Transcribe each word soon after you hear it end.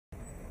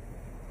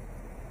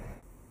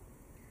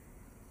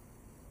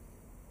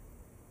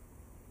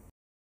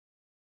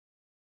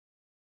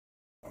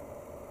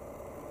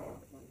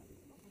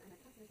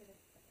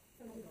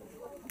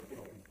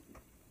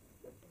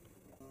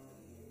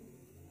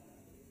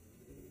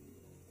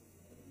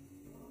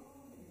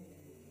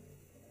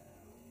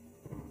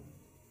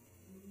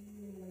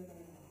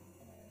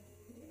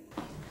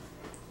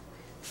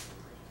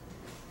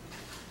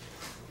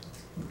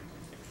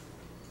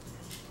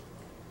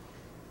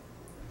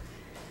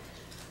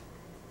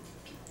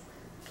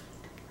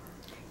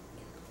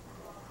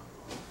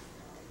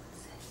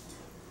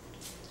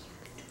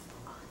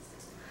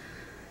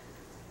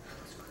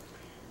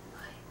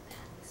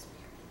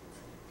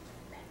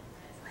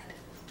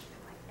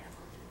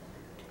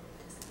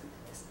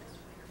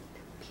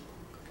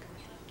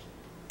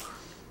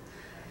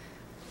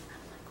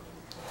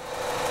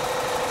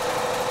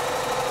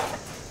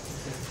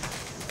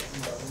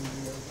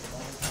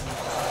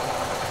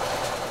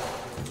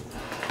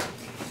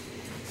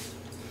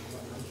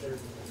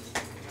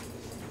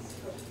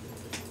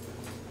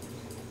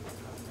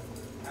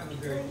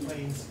very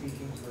plain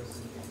speaking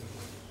person.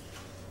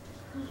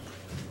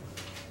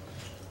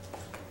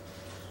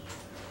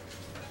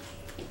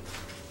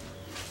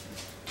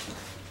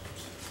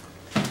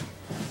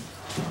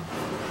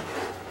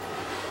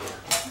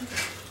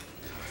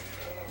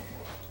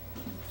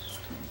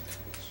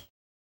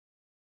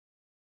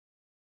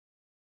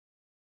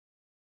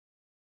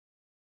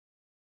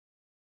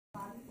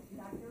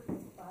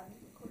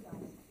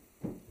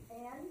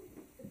 And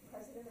the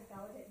president of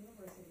Gallaudet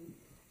University,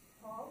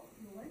 Paul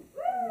Newland,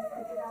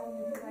 the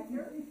development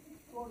director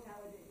for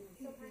Gallaudet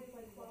University. So kind of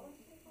like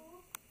quality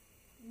Paul?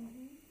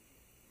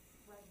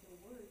 Spread the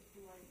word to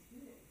our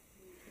students,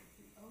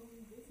 to own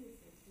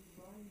businesses, to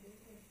run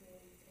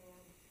businesses,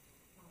 and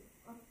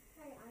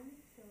hi, I'm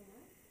Sona,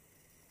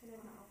 and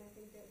I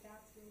think that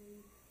that's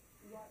really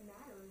what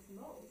matters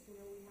most. You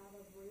know, we have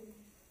a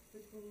bridge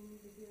between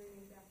the hearing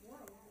and deaf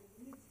world that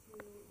leads to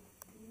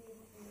being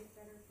able to make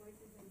better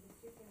choices and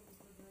decisions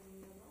regarding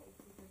your life.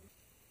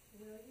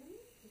 William,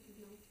 this is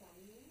my son,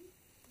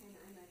 and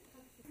I'm a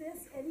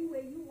this any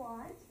way you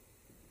want.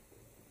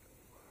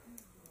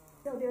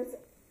 So there's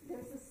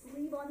a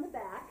sleeve on the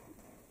back.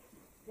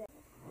 And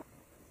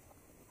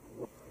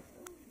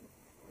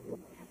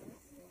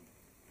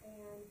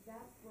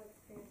that's what's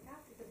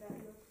fantastic about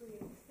your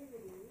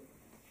creativity.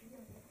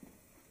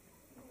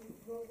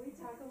 Well, we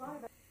talk a lot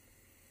about.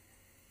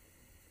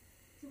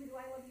 Do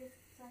I love your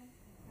son?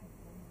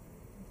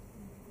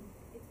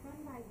 It's run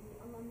by the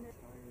alumni.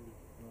 Hired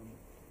from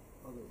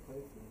other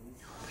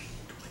places.